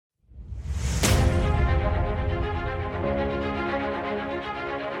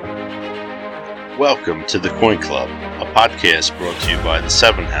Welcome to the Coin Club, a podcast brought to you by the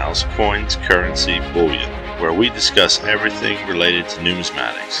Seven House Coins, Currency, Bullion, where we discuss everything related to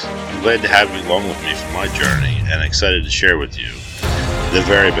numismatics. I'm glad to have you along with me for my journey and excited to share with you the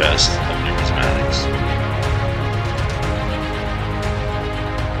very best of numismatics.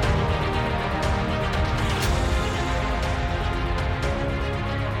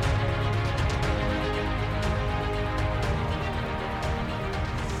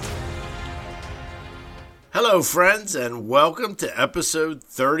 Hello, friends, and welcome to episode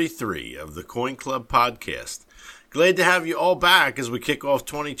 33 of the Coin Club podcast. Glad to have you all back as we kick off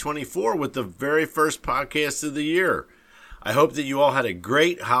 2024 with the very first podcast of the year. I hope that you all had a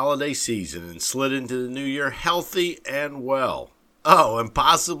great holiday season and slid into the new year healthy and well. Oh, and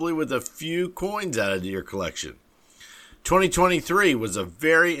possibly with a few coins added to your collection. 2023 was a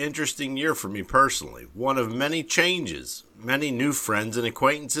very interesting year for me personally, one of many changes, many new friends and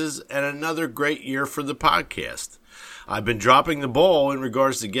acquaintances, and another great year for the podcast. I've been dropping the ball in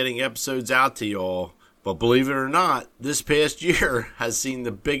regards to getting episodes out to y'all, but believe it or not, this past year has seen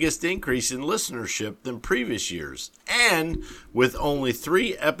the biggest increase in listenership than previous years, and with only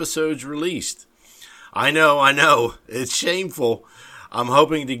 3 episodes released. I know, it's shameful. I'm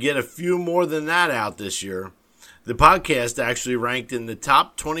hoping to get a few more than that out this year. The podcast actually ranked in the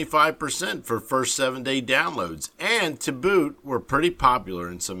top 25% for first 7-day downloads, and to boot, were pretty popular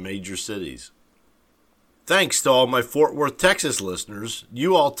in some major cities. Thanks to all my Fort Worth, Texas listeners,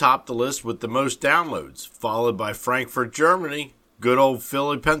 you all topped the list with the most downloads, followed by Frankfurt, Germany, good old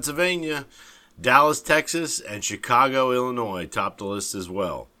Philly, Pennsylvania, Dallas, Texas, and Chicago, Illinois topped the list as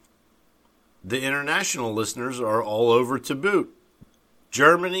well. The international listeners are all over to boot.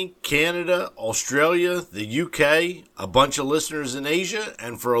 Germany, Canada, Australia, the UK, a bunch of listeners in Asia,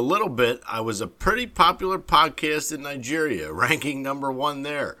 and for a little bit, I was a pretty popular podcast in Nigeria, ranking number 1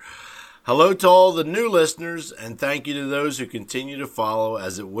 there. Hello to all the new listeners, and thank you to those who continue to follow,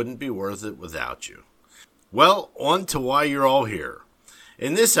 as it wouldn't be worth it without you. Well, on to why you're all here.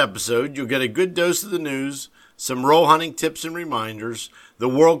 In this episode, you'll get a good dose of the news, some roll hunting tips and reminders, the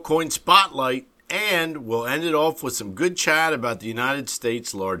World Coin Spotlight, and we'll end it off with some good chat about the United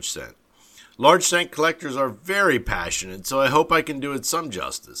States large cent. Large cent collectors are very passionate, so I hope I can do it some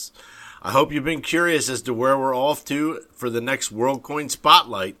justice. I hope you've been curious as to where we're off to for the next World Coin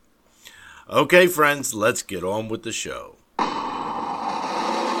Spotlight. Okay, friends, let's get on with the show.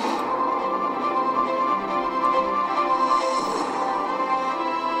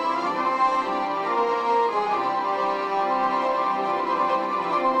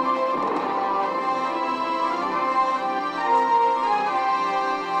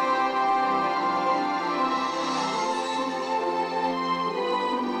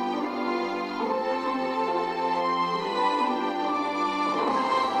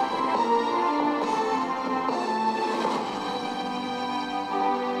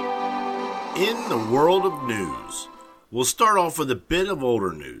 In the world of news, we'll start off with a bit of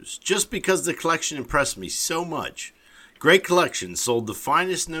older news, just because the collection impressed me so much. Great Collection sold the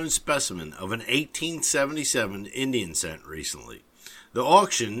finest known specimen of an 1877 Indian cent recently. The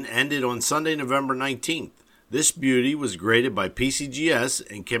auction ended on Sunday, November 19th. This beauty was graded by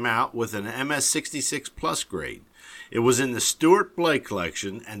PCGS and came out with an MS66 Plus grade. It was in the Stuart Blake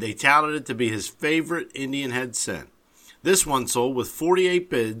collection, and they touted it to be his favorite Indian head cent. This one sold with 48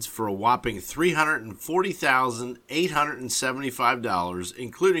 bids for a whopping $340,875,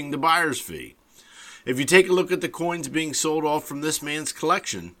 including the buyer's fee. If you take a look at the coins being sold off from this man's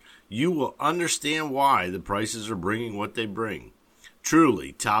collection, you will understand why the prices are bringing what they bring.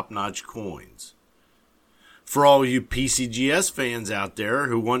 Truly top-notch coins. For all you PCGS fans out there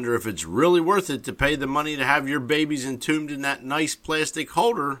who wonder if it's really worth it to pay the money to have your babies entombed in that nice plastic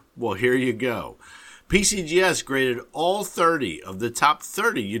holder, well, here you go. PCGS graded all 30 of the top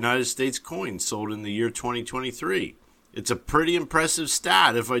 30 United States coins sold in the year 2023. It's a pretty impressive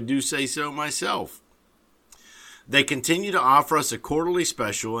stat if I do say so myself. They continue to offer us a quarterly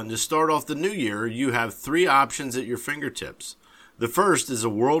special, and to start off the new year, you have 3 options at your fingertips. The first is a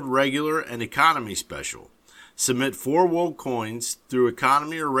World Regular and Economy special. Submit 4 world coins through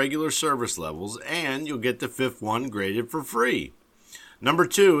economy or regular service levels, and you'll get the 5th one graded for free. Number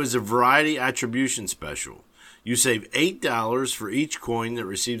 2 is a Variety Attribution Special. You save $8 for each coin that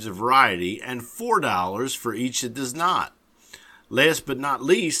receives a variety and $4 for each that does not. Last but not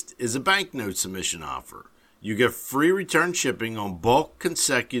least is a banknote submission offer. You get free return shipping on bulk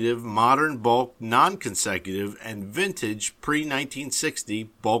consecutive, modern bulk non-consecutive, and vintage pre-1960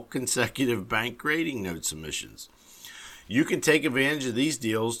 bulk consecutive bank grading note submissions. You can take advantage of these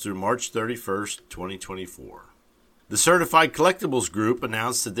deals through March 31st, 2024. The Certified Collectibles Group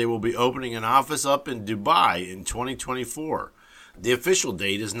announced that they will be opening an office up in Dubai in 2024. The official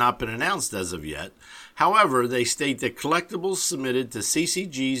date has not been announced as of yet. However, they state that collectibles submitted to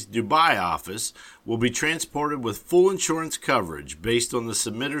CCG's Dubai office will be transported with full insurance coverage based on the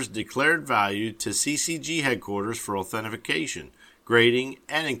submitter's declared value to CCG headquarters for authentication, grading,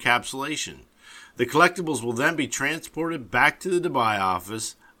 and encapsulation. The collectibles will then be transported back to the Dubai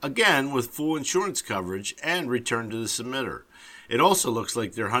office, again with full insurance coverage, and returned to the submitter. It also looks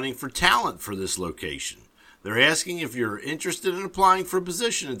like they're hunting for talent for this location. They're asking if you're interested in applying for a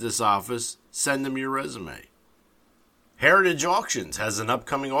position at this office, send them your resume. Heritage Auctions has an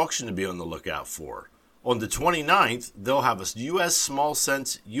upcoming auction to be on the lookout for. On the 29th, they'll have a U.S. Small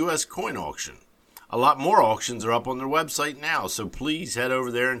Cents U.S. coin auction. A lot more auctions are up on their website now, so please head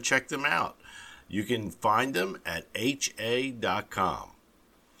over there and check them out. You can find them at ha.com.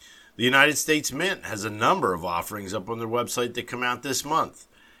 The United States Mint has a number of offerings up on their website that come out this month.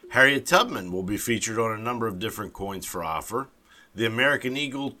 Harriet Tubman will be featured on a number of different coins for offer. The American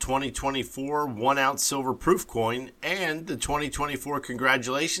Eagle 2024 1-ounce silver proof coin and the 2024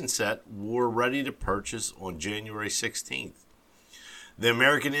 Congratulations set were ready to purchase on January 16th. The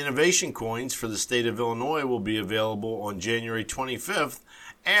American Innovation coins for the state of Illinois will be available on January 25th,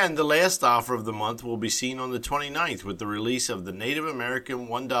 and the last offer of the month will be seen on the 29th with the release of the Native American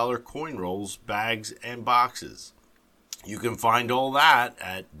 $1 coin rolls, bags, and boxes. You can find all that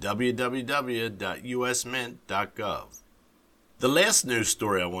at www.usmint.gov. The last news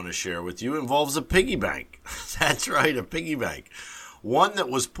story I want to share with you involves a piggy bank. That's right, a piggy bank. One that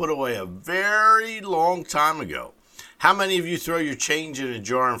was put away a very long time ago. How many of you throw your change in a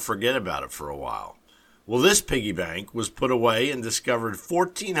jar and forget about it for a while? Well, this piggy bank was put away and discovered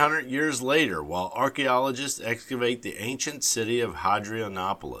 1,400 years later while archaeologists excavate the ancient city of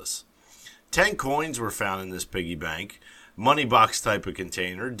Hadrianopolis. 10 coins were found in this piggy bank, money box type of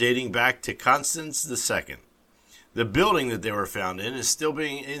container, dating back to Constance II. The building that they were found in is still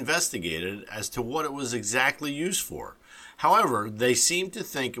being investigated as to what it was exactly used for. However, they seem to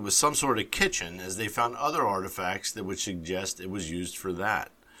think it was some sort of kitchen, as they found other artifacts that would suggest it was used for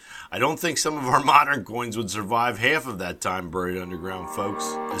that. I don't think some of our modern coins would survive half of that time buried underground, folks,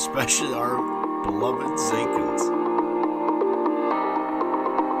 especially our beloved Zincans.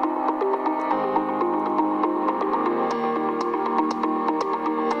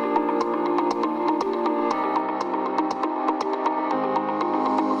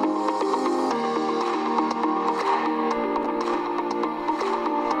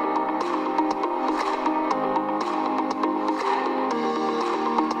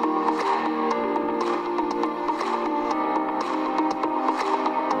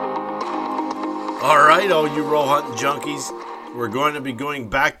 All right, all you roll hunting junkies, we're going to be going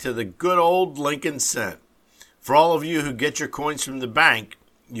back to the good old Lincoln cent. For all of you who get your coins from the bank,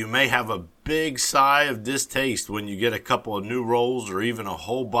 you may have a big sigh of distaste when you get a couple of new rolls or even a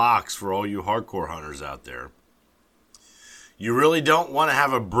whole box for all you hardcore hunters out there. You really don't want to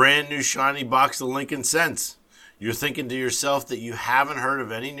have a brand new shiny box of Lincoln cents. You're thinking to yourself that you haven't heard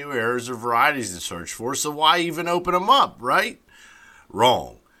of any new errors or varieties to search for, so why even open them up, right?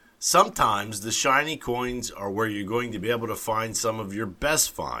 Wrong. Sometimes the shiny coins are where you're going to be able to find some of your best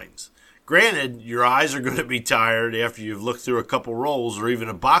finds. Granted, your eyes are going to be tired after you've looked through a couple rolls or even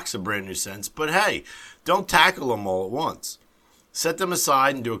a box of brand new cents, but hey, don't tackle them all at once. Set them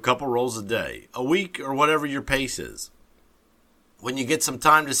aside and do a couple rolls a day, a week, or whatever your pace is. When you get some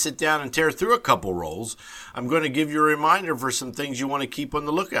time to sit down and tear through a couple rolls, I'm going to give you a reminder for some things you want to keep on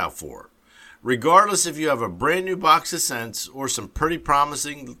the lookout for. Regardless if you have a brand new box of cents or some pretty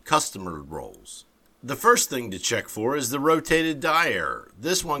promising customer rolls. The first thing to check for is the rotated die error.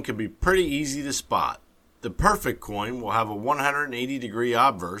 This one can be pretty easy to spot. The perfect coin will have a 180 degree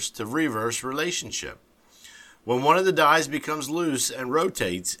obverse to reverse relationship. When one of the dies becomes loose and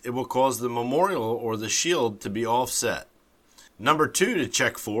rotates, it will cause the memorial or the shield to be offset. Number 2 to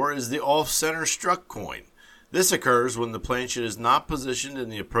check for is the off-center struck coin. This occurs when the planchet is not positioned in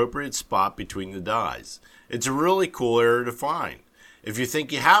the appropriate spot between the dies. It's a really cool error to find. If you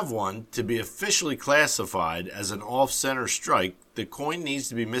think you have one, to be officially classified as an off-center strike, the coin needs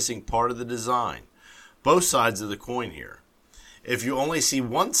to be missing part of the design. Both sides of the coin here. If you only see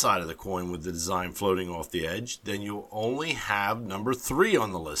one side of the coin with the design floating off the edge, then you'll only have number 3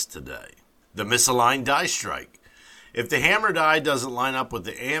 on the list today. The misaligned die strike. If the hammer die doesn't line up with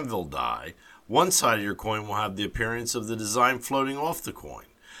the anvil die, one side of your coin will have the appearance of the design floating off the coin.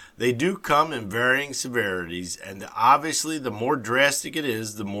 They do come in varying severities, and obviously the more drastic it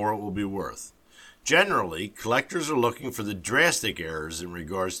is, the more it will be worth. Generally, collectors are looking for the drastic errors in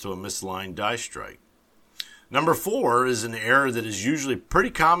regards to a misaligned die strike. Number 4 is an error that is usually pretty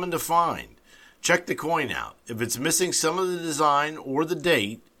common to find. Check the coin out. If it's missing some of the design or the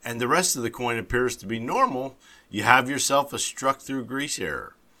date, and the rest of the coin appears to be normal, you have yourself a struck-through grease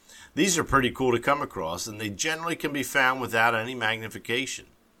error. These are pretty cool to come across, and they generally can be found without any magnification.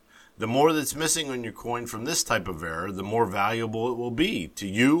 The more that's missing on your coin from this type of error, the more valuable it will be to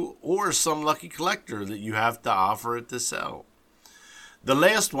you or some lucky collector that you have to offer it to sell. The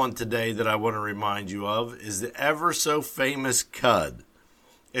last one today that I want to remind you of is the ever so famous cud.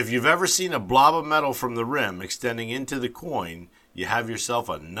 If you've ever seen a blob of metal from the rim extending into the coin, you have yourself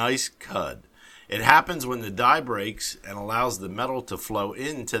a nice cud. It happens when the die breaks and allows the metal to flow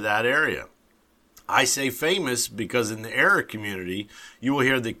into that area. I say famous because in the error community, you will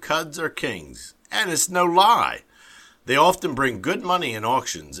hear that cuds are kings, and it's no lie. They often bring good money in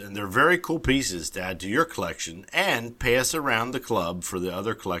auctions, and they're very cool pieces to add to your collection and pass around the club for the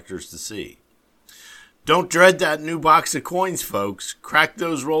other collectors to see. Don't dread that new box of coins, folks. Crack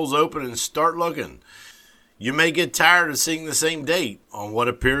those rolls open and start looking. You may get tired of seeing the same date on what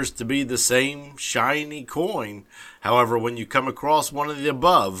appears to be the same shiny coin. However, when you come across one of the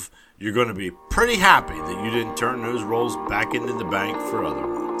above, you're going to be pretty happy that you didn't turn those rolls back into the bank for other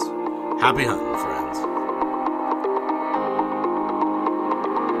ones. Happy hunting, friends.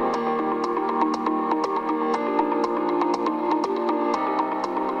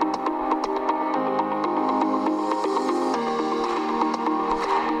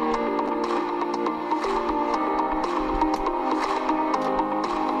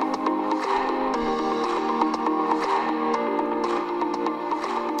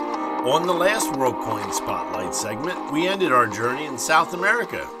 On the last World Coin Spotlight segment, we ended our journey in South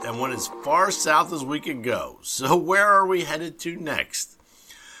America and went as far south as we could go. So where are we headed to next?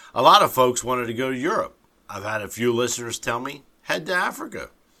 A lot of folks wanted to go to Europe. I've had a few listeners tell me, head to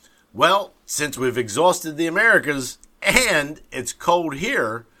Africa. Well, since we've exhausted the Americas and it's cold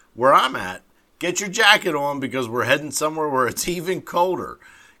here where I'm at, get your jacket on because we're heading somewhere where it's even colder,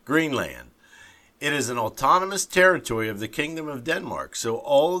 Greenland. It is an autonomous territory of the Kingdom of Denmark, so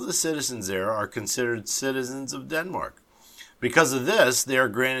all of the citizens there are considered citizens of Denmark. Because of this, they are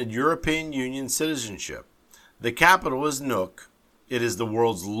granted European Union citizenship. The capital is Nuuk. It is the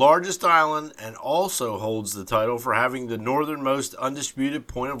world's largest island and also holds the title for having the northernmost undisputed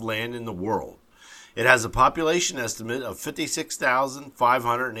point of land in the world. It has a population estimate of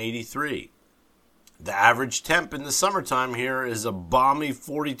 56,583. The average temp in the summertime here is a balmy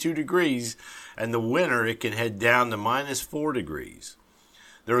 42 degrees, and the winter it can head down to -4 degrees.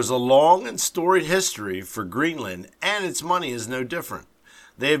 There is a long and storied history for Greenland, and its money is no different.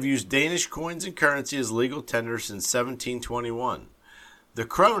 They have used Danish coins and currency as legal tender since 1721. The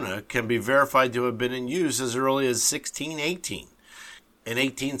krone can be verified to have been in use as early as 1618. In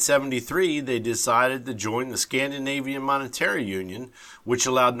 1873, they decided to join the Scandinavian Monetary Union, which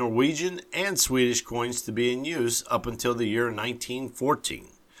allowed Norwegian and Swedish coins to be in use up until the year 1914.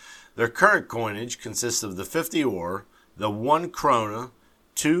 Their current coinage consists of the 50 ore, the 1 krone,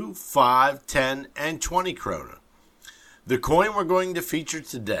 2, 5, 10, and 20 krone. The coin we're going to feature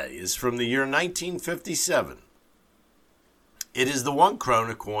today is from the year 1957. It is the 1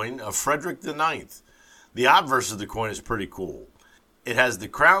 krone coin of Frederick IX. The obverse of the coin is pretty cool. It has the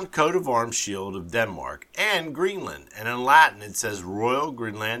crown coat of arms shield of Denmark and Greenland, and in Latin it says Royal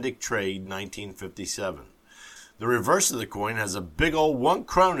Greenlandic Trade 1957. The reverse of the coin has a big old 1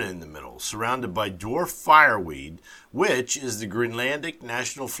 krone in the middle, surrounded by dwarf fireweed, which is the Greenlandic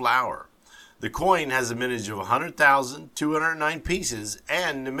national flower. The coin has a mintage of 100,209 pieces,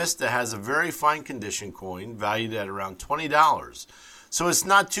 and Nemista has a very fine condition coin valued at around $20, so it's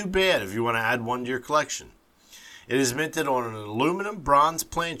not too bad if you want to add one to your collection. It is minted on an aluminum bronze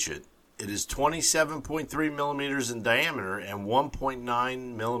planchet. It is 27.3 millimeters in diameter and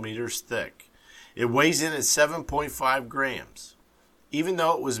 1.9 millimeters thick. It weighs in at 7.5 grams. Even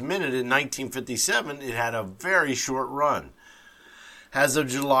though it was minted in 1957, it had a very short run. As of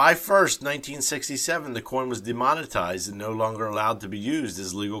July 1st, 1967, the coin was demonetized and no longer allowed to be used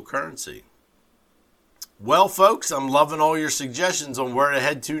as legal currency. Well, folks, I'm loving all your suggestions on where to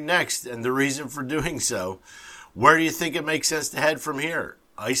head to next and the reason for doing so. Where do you think it makes sense to head from here?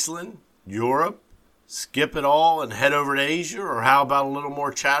 Iceland? Europe? Skip it all and head over to Asia? Or how about a little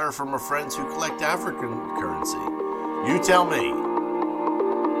more chatter from our friends who collect African currency? You tell me.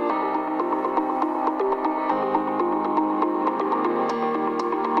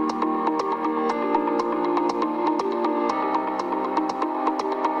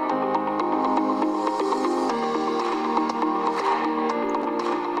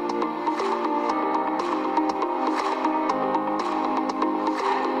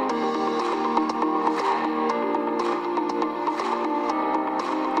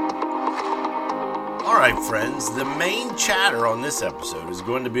 Alright friends, the main chatter on this episode is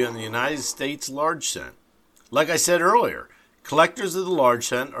going to be on the United States large cent. Like I said earlier, collectors of the large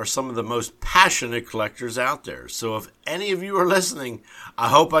cent are some of the most passionate collectors out there. So if any of you are listening, I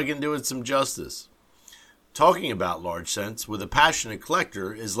hope I can do it some justice. Talking about large cents with a passionate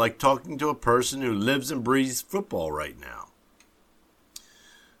collector is like talking to a person who lives and breathes football right now.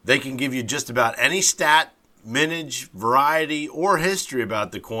 They can give you just about any stat, mintage, variety, or history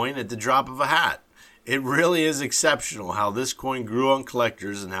about the coin at the drop of a hat. It really is exceptional how this coin grew on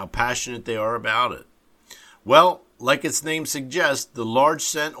collectors and how passionate they are about it. Well, like its name suggests, the large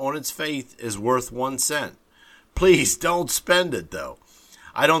cent on its face is worth 1 cent. Please don't spend it though.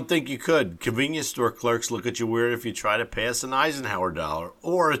 I don't think you could. Convenience store clerks look at you weird if you try to pass an Eisenhower dollar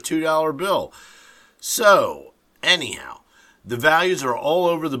or a $2 bill. So, anyhow, the values are all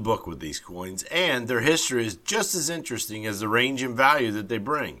over the book with these coins, and their history is just as interesting as the range in value that they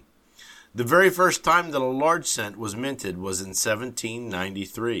bring. The very first time that a large cent was minted was in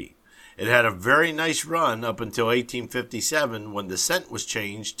 1793. It had a very nice run up until 1857 when the cent was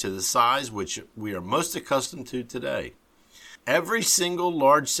changed to the size which we are most accustomed to today. Every single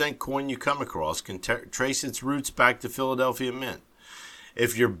large cent coin you come across can trace its roots back to Philadelphia Mint.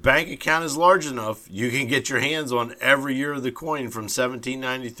 If your bank account is large enough, you can get your hands on every year of the coin from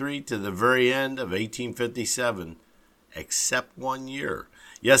 1793 to the very end of 1857, except 1 year.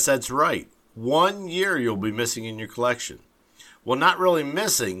 Yes, that's right. 1 year you'll be missing in your collection. Well, not really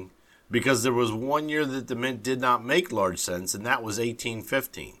missing, because there was 1 year that the Mint did not make large cents, and that was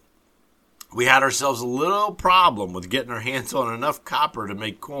 1815. We had ourselves a little problem with getting our hands on enough copper to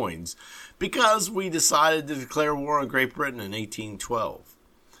make coins because we decided to declare war on Great Britain in 1812.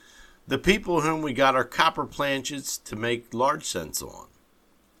 The people whom we got our copper planchets to make large cents on.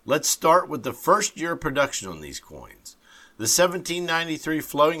 Let's start with the first year of production on these coins. The 1793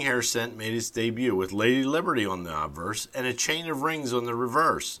 flowing hair cent made its debut with Lady Liberty on the obverse and a chain of rings on the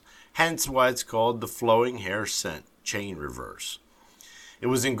reverse, hence why it's called the flowing hair cent, chain reverse. It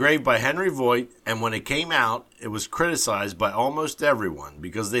was engraved by Henry Voigt, and when it came out, it was criticized by almost everyone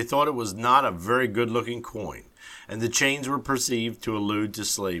because they thought it was not a very good-looking coin, and the chains were perceived to allude to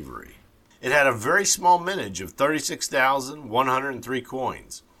slavery. It had a very small mintage of 36,103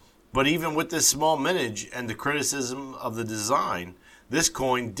 coins. But even with this small mintage and the criticism of the design, this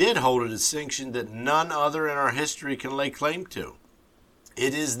coin did hold a distinction that none other in our history can lay claim to.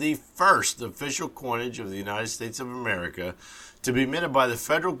 It is the first official coinage of the United States of America to be minted by the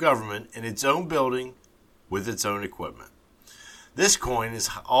federal government in its own building with its own equipment. This coin is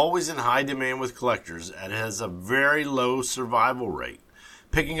always in high demand with collectors and has a very low survival rate.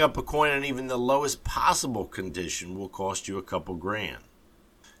 Picking up a coin in even the lowest possible condition will cost you a couple grand.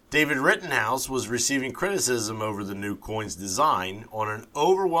 David Rittenhouse was receiving criticism over the new coin's design on an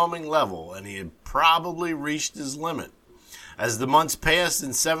overwhelming level, and he had probably reached his limit. As the months passed in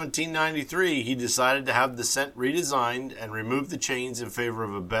 1793, he decided to have the cent redesigned and remove the chains in favor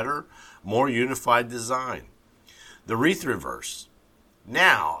of a better, more unified design. The wreath reverse.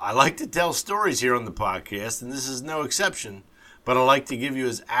 Now, I like to tell stories here on the podcast, and this is no exception, but I like to give you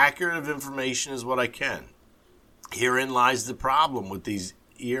as accurate of information as what I can. Herein lies the problem with these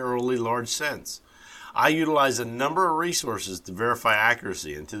eerily large cents. I utilize a number of resources to verify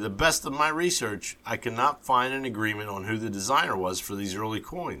accuracy, and to the best of my research, I cannot find an agreement on who the designer was for these early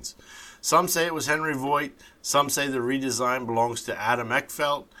coins. Some say it was Henry Voigt, some say the redesign belongs to Adam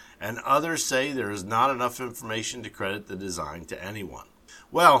Eckfeldt, and others say there is not enough information to credit the design to anyone.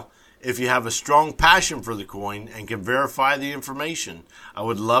 Well, if you have a strong passion for the coin and can verify the information, I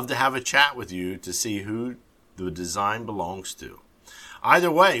would love to have a chat with you to see who the design belongs to.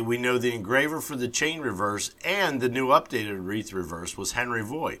 Either way, we know the engraver for the chain reverse and the new updated wreath reverse was Henry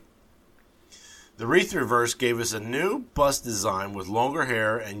Voigt. The wreath reverse gave us a new bust design with longer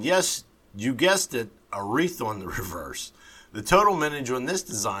hair and, yes, you guessed it, a wreath on the reverse. The total mintage on this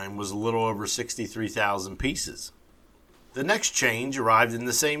design was a little over 63,000 pieces. The next change arrived in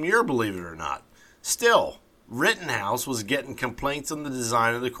the same year, believe it or not. Still, Rittenhouse was getting complaints on the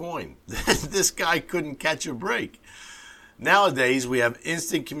design of the coin. This guy couldn't catch a break. Nowadays, we have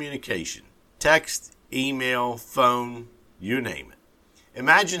instant communication. Text, email, phone, you name it.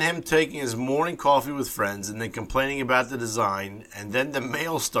 Imagine him taking his morning coffee with friends and then complaining about the design, and then the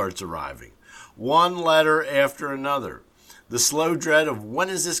mail starts arriving. One letter after another. The slow dread of when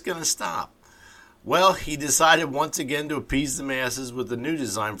is this going to stop? Well, he decided once again to appease the masses with a new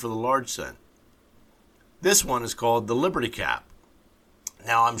design for the large cent. This one is called the Liberty Cap.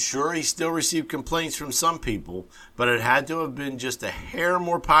 Now, I'm sure he still received complaints from some people, but it had to have been just a hair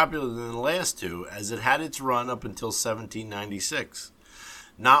more popular than the last two, as it had its run up until 1796.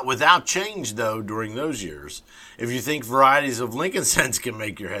 Not without change, though, during those years. If you think varieties of Lincoln cents can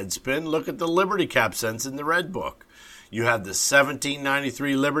make your head spin, look at the Liberty Cap cents in the Red Book. You have the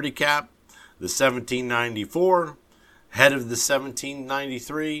 1793 Liberty Cap, the 1794, head of the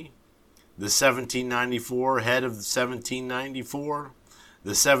 1793, the 1794 head of the 1794, the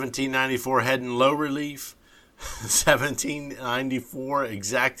 1794 head in low relief, 1794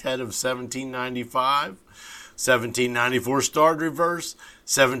 exact head of 1795, 1794 starred reverse,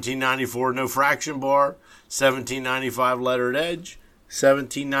 1794 no fraction bar, 1795 lettered edge,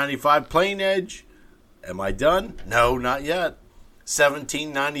 1795 plain edge. Am I done? No, not yet.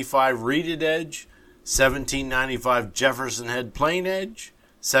 1795 reeded edge, 1795 Jefferson head plain edge,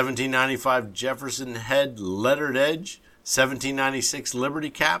 1795 Jefferson head lettered edge, 1796 Liberty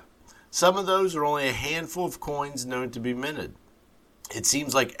Cap. Some of those are only a handful of coins known to be minted. It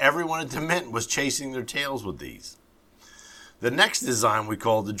seems like everyone at the mint was chasing their tails with these. The next design we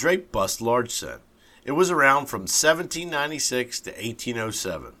call the Drape Bust large cent. It was around from 1796 to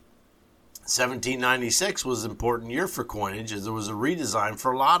 1807. 1796 was an important year for coinage as there was a redesign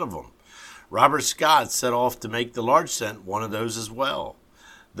for a lot of them. Robert Scott set off to make the large cent one of those as well.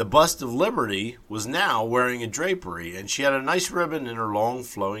 The bust of Liberty was now wearing a drapery, and she had a nice ribbon in her long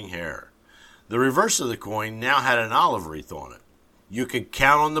flowing hair. The reverse of the coin now had an olive wreath on it. You could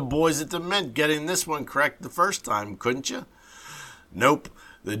count on the boys at the mint getting this one correct the first time, couldn't you? Nope,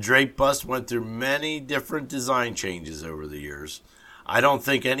 the drape bust went through many different design changes over the years. I don't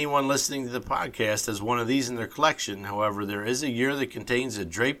think anyone listening to the podcast has one of these in their collection. However, there is a year that contains a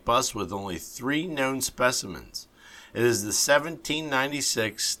drape bust with only 3 known specimens. It is the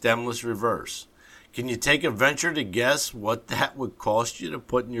 1796 stemless reverse. Can you take a venture to guess what that would cost you to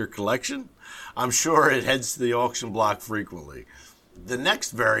put in your collection? I'm sure it heads to the auction block frequently. The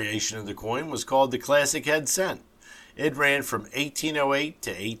next variation of the coin was called the Classic Head Cent. It ran from 1808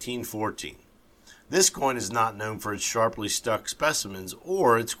 to 1814. This coin is not known for its sharply stuck specimens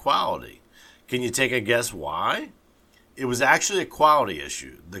or its quality. Can you take a guess why? It was actually a quality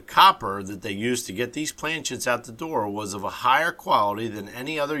issue. The copper that they used to get these planchets out the door was of a higher quality than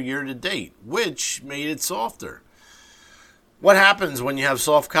any other year to date, which made it softer. What happens when you have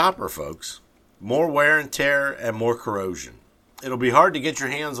soft copper, folks? More wear and tear and more corrosion. It'll be hard to get your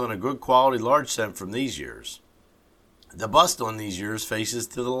hands on a good quality large cent from these years. The bust on these years faces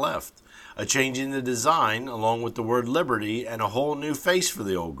to the left. A change in the design, along with the word Liberty, and a whole new face for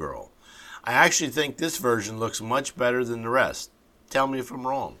the old girl. I actually think this version looks much better than the rest. Tell me if I'm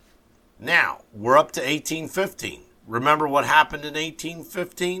wrong. Now, we're up to 1815. Remember what happened in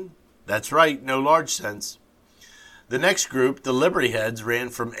 1815? That's right, no large cents. The next group, the Liberty Heads, ran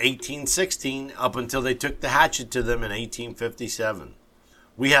from 1816 up until they took the hatchet to them in 1857.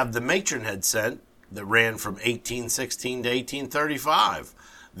 We have the Matron Head cent that ran from 1816 to 1835.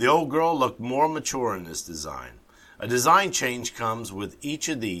 The old girl looked more mature in this design. A design change comes with each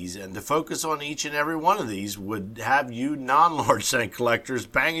of these, and to focus on each and every one of these would have you non-large cent collectors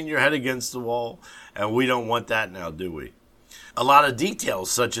banging your head against the wall, and we don't want that now, do we? A lot of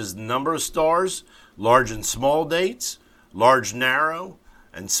details such as number of stars, large and small dates, large narrow,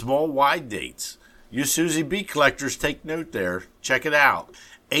 and small wide dates. You Susie B collectors take note there. Check it out.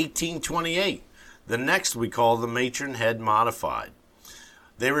 1828. The next we call the Matron Head Modified.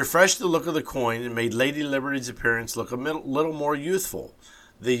 They refreshed the look of the coin and made Lady Liberty's appearance look a little more youthful.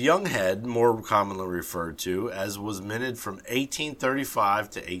 The young head, more commonly referred to, as was minted from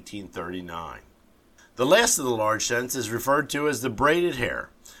 1835 to 1839. The last of the large cents is referred to as the braided hair.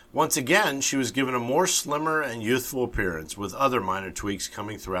 Once again, she was given a more slimmer and youthful appearance, with other minor tweaks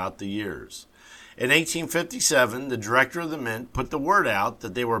coming throughout the years. In 1857, the director of the mint put the word out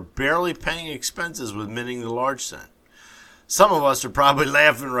that they were barely paying expenses with minting the large cent. Some of us are probably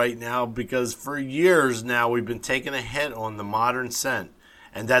laughing right now because for years now we've been taking a hit on the modern cent,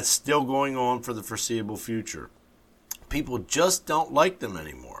 and that's still going on for the foreseeable future. People just don't like them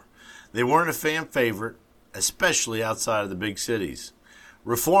anymore. They weren't a fan favorite, especially outside of the big cities.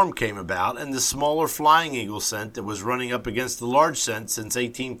 Reform came about, and the smaller Flying Eagle cent that was running up against the large cent since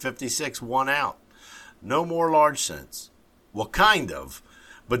 1856 won out. No more large cents. Well, kind of,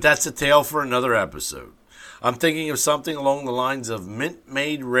 but that's a tale for another episode. I'm thinking of something along the lines of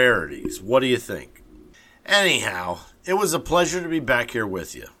mint-made rarities. What do you think? Anyhow, it was a pleasure to be back here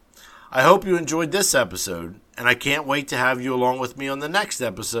with you. I hope you enjoyed this episode, and I can't wait to have you along with me on the next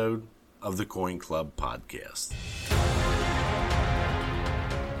episode of the Coin Club Podcast.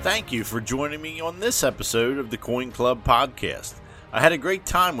 Thank you for joining me on this episode of the Coin Club Podcast. I had a great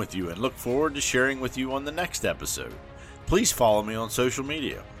time with you and look forward to sharing with you on the next episode. Please follow me on social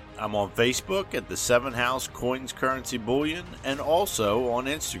media. I'm on Facebook at the 7 House Coins Currency Bullion and also on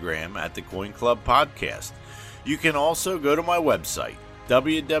Instagram at the Coin Club Podcast. You can also go to my website,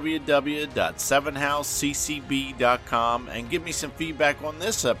 www.7houseccb.com, and give me some feedback on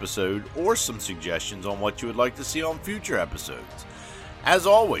this episode or some suggestions on what you would like to see on future episodes. As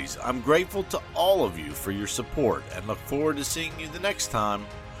always, I'm grateful to all of you for your support and look forward to seeing you the next time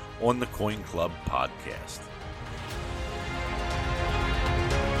on the Coin Club Podcast.